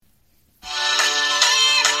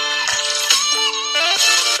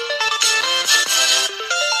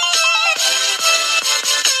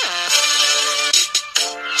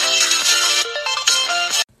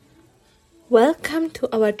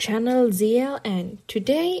to our channel ZLN.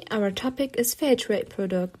 Today our topic is fair trade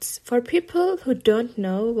products. For people who don't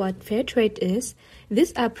know what fair trade is,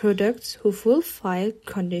 these are products who fulfill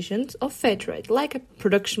conditions of fair trade, like a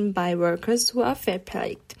production by workers who are fair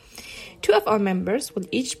paid. Two of our members will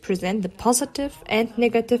each present the positive and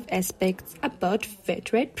negative aspects about fair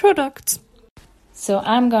trade products. So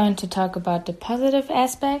I'm going to talk about the positive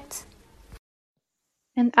aspects.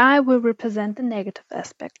 And I will represent the negative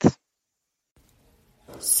aspects.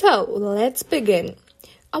 So, let's begin.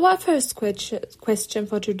 Our first question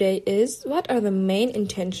for today is, what are the main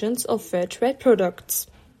intentions of fair trade products?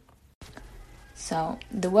 So,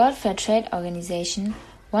 the World Fair Trade Organization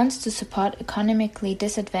wants to support economically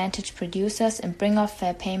disadvantaged producers and bring off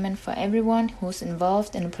fair payment for everyone who's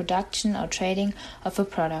involved in the production or trading of a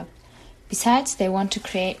product. Besides, they want to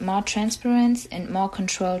create more transparency and more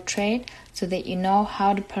controlled trade so that you know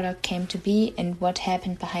how the product came to be and what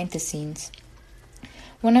happened behind the scenes.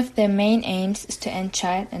 One of their main aims is to end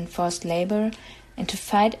child and forced labor and to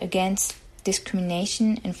fight against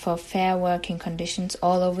discrimination and for fair working conditions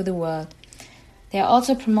all over the world. They are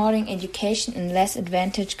also promoting education in less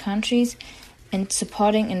advantaged countries and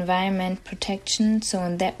supporting environment protection, so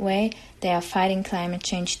in that way they are fighting climate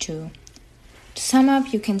change too. To sum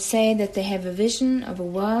up, you can say that they have a vision of a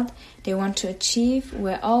world they want to achieve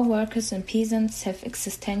where all workers and peasants have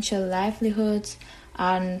existential livelihoods,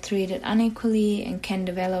 aren't treated unequally, and can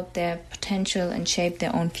develop their potential and shape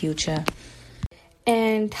their own future.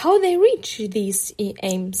 And how they reach these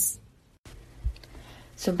aims?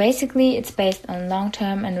 So basically, it's based on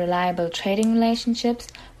long-term and reliable trading relationships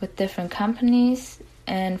with different companies.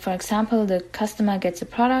 And for example, the customer gets a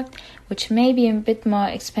product which may be a bit more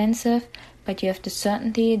expensive, but you have the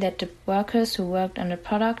certainty that the workers who worked on the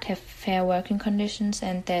product have fair working conditions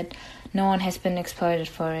and that no one has been exploited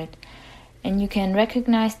for it. And you can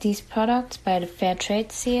recognize these products by the Fair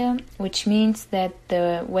Trade Seal, which means that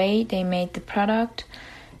the way they made the product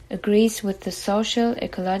agrees with the social,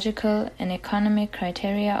 ecological, and economic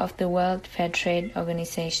criteria of the World Fair Trade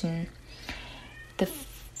Organization.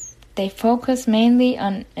 They focus mainly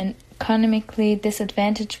on economically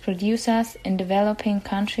disadvantaged producers in developing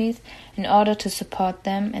countries in order to support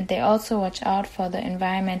them, and they also watch out for the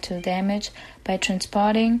environmental damage by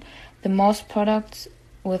transporting the most products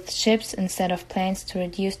with ships instead of planes to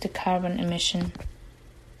reduce the carbon emission.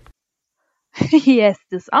 Yes,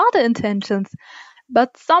 these are the intentions,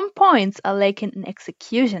 but some points are lacking in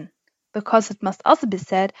execution, because it must also be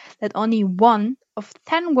said that only 1 of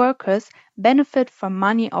 10 workers benefit from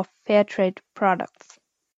money of fair trade products.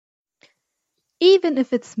 Even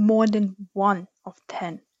if it's more than 1 of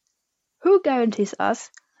 10, who guarantees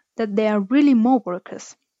us that there are really more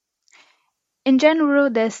workers? In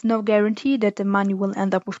general, there's no guarantee that the money will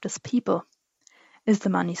end up with these people. Is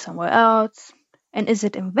the money somewhere else? And is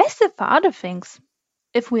it invested for other things?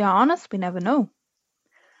 If we are honest, we never know.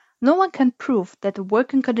 No one can prove that the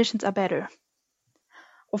working conditions are better.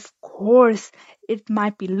 Of course, it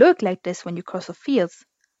might look like this when you cross the fields,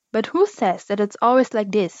 but who says that it's always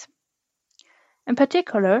like this? In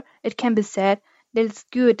particular, it can be said that it's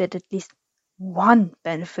good that at least one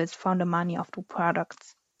benefits from the money of the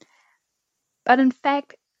products. But in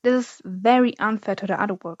fact, this is very unfair to the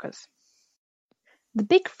other workers. The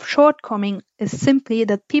big shortcoming is simply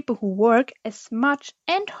that people who work as much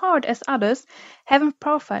and hard as others haven't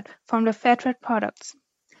profited from the fair trade products.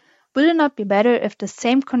 Would it not be better if the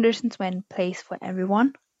same conditions were in place for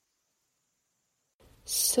everyone?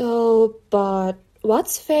 So, but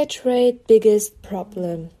what's fair trade biggest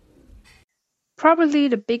problem? Probably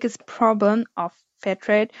the biggest problem of fair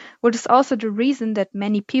trade, which is also the reason that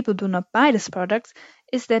many people do not buy these products,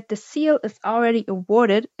 is that the seal is already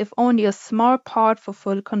awarded if only a small part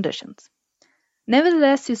fulfill conditions.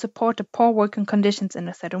 Nevertheless, you support the poor working conditions in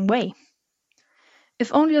a certain way.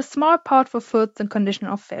 If only a small part fulfills the condition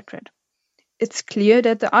of fair trade, it's clear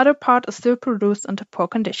that the other part is still produced under poor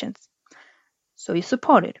conditions. So you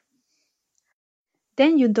support it.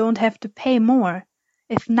 Then you don't have to pay more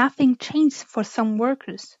if nothing changes for some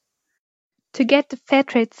workers. To get the fair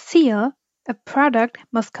trade seal, a product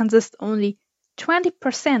must consist only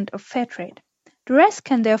 20% of fair trade. The rest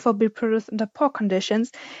can therefore be produced under poor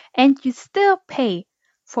conditions, and you still pay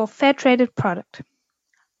for a fair traded product.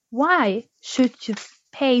 Why should you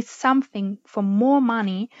pay something for more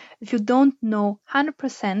money if you don't know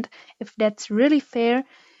 100% if that's really fair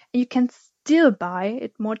and you can still buy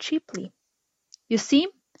it more cheaply? You see,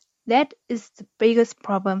 that is the biggest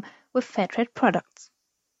problem with fair trade products.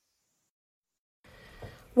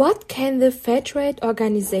 What can the Fair Trade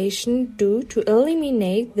Organization do to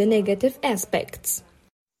eliminate the negative aspects?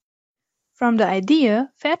 From the idea,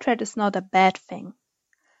 fair trade is not a bad thing.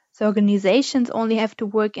 so organizations only have to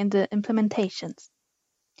work in the implementations.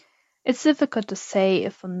 It's difficult to say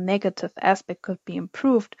if a negative aspect could be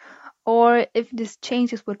improved or if these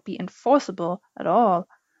changes would be enforceable at all.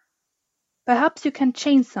 Perhaps you can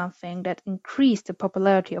change something that increased the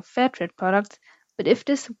popularity of fair trade products, but if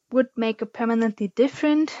this would make it permanently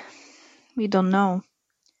different, we don't know.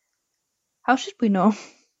 How should we know?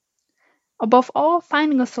 Above all,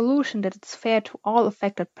 finding a solution that is fair to all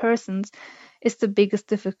affected persons is the biggest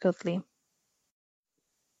difficulty.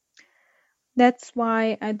 That's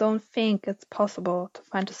why I don't think it's possible to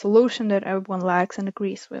find a solution that everyone likes and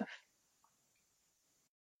agrees with.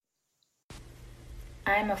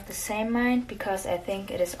 I'm of the same mind because I think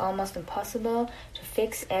it is almost impossible to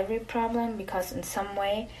fix every problem because in some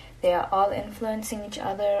way they are all influencing each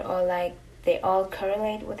other or like they all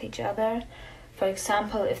correlate with each other. For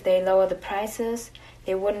example, if they lower the prices,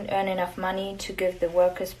 they wouldn't earn enough money to give the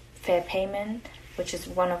workers fair payment, which is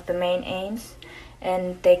one of the main aims,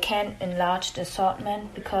 and they can't enlarge the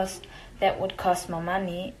assortment because that would cost more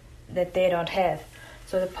money that they don't have.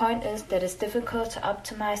 So the point is that it's difficult to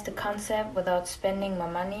optimize the concept without spending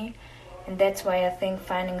more money, and that's why I think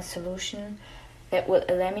finding a solution that will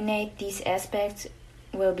eliminate these aspects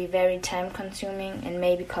will be very time-consuming and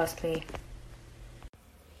maybe costly.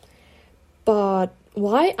 But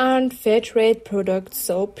why aren't fair trade products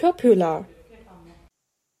so popular?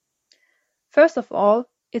 First of all,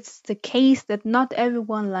 it's the case that not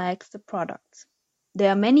everyone likes the products. There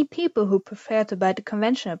are many people who prefer to buy the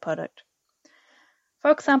conventional product. For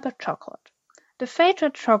example, chocolate. The fair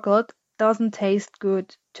trade chocolate doesn't taste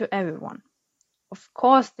good to everyone. Of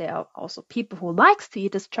course, there are also people who like to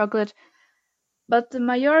eat this chocolate, but the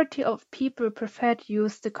majority of people prefer to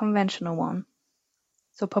use the conventional one.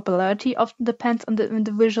 So popularity often depends on the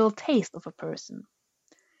individual taste of a person.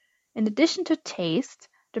 In addition to taste,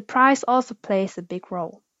 the price also plays a big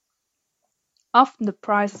role. Often the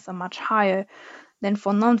prices are much higher than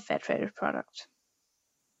for non-fair traded products.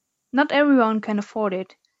 Not everyone can afford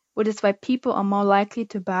it, which is why people are more likely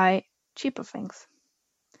to buy cheaper things.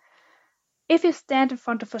 If you stand in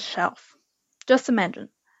front of a shelf, just imagine,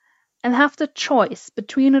 and have the choice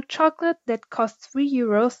between a chocolate that costs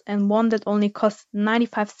 €3 and one that only costs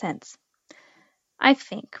 95 cents. I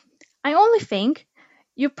only think,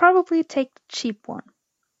 you probably take the cheap one.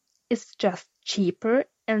 It's just cheaper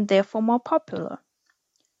and therefore more popular.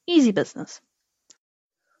 Easy business.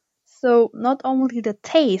 So not only the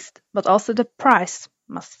taste, but also the price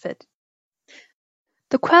must fit.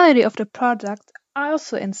 The quality of the product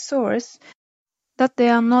also ensures that they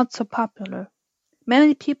are not so popular.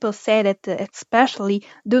 Many people say that they especially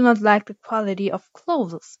do not like the quality of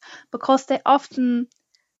clothes because they often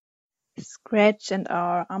scratch and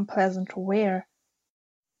are unpleasant to wear.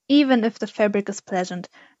 Even if the fabric is pleasant,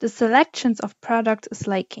 the selections of products is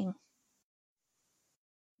lacking.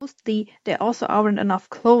 Mostly, there also aren't enough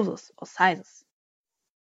clothes or sizes.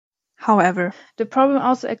 However, the problem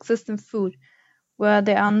also exists in food, where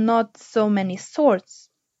there are not so many sorts.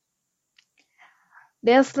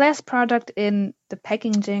 There's less product in the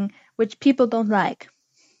packaging which people don't like.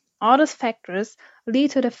 All these factors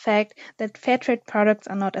lead to the fact that fair trade products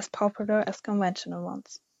are not as popular as conventional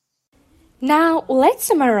ones. Now, let's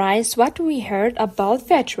summarize what we heard about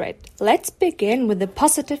fair trade. Let's begin with the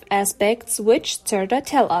positive aspects which Serda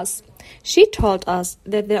tell us. She told us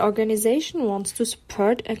that the organization wants to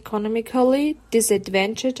support economically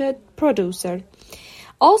disadvantaged producer.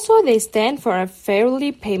 Also, they stand for a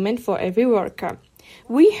fairly payment for every worker.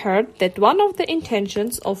 We heard that one of the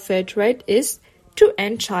intentions of fair trade is to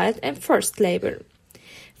end child and forced labor.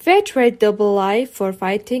 Fair trade double lie for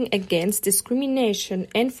fighting against discrimination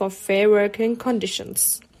and for fair working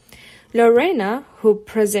conditions. Lorena, who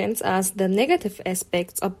presents us the negative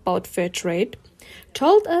aspects about fair trade,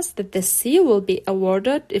 told us that the seal will be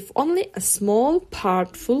awarded if only a small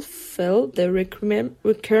part fulfill the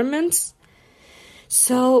requirements,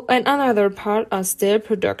 and another part are still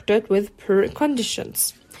produced with poor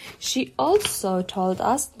conditions. She also told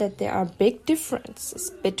us that there are big differences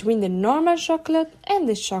between the normal chocolate and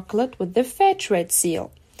the chocolate with the fair trade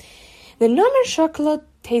seal. The normal chocolate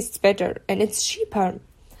tastes better and it's cheaper.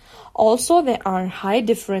 Also, there are high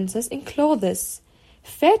differences in clothes.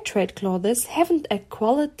 Fair trade clothes haven't a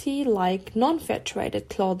quality like non-fair traded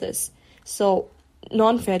clothes, so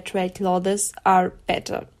non-fair trade clothes are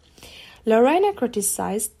better. Lorena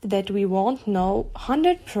criticized that we won't know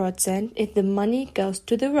 100% if the money goes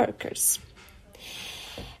to the workers.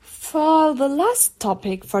 For the last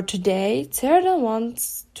topic for today, Serda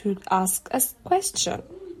wants to ask a question.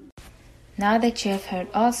 Now that you have heard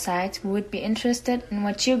all sides, we would be interested in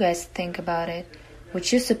what you guys think about it.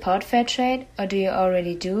 Would you support fair trade, or do you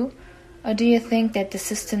already do? Or do you think that the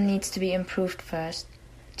system needs to be improved first?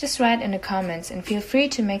 Just write in the comments and feel free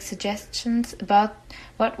to make suggestions about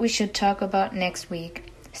what we should talk about next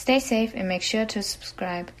week. Stay safe and make sure to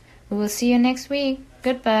subscribe. We will see you next week.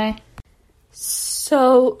 Goodbye.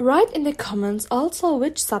 So write in the comments also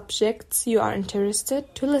which subjects you are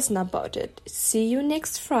interested to listen about it. See you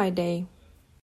next Friday.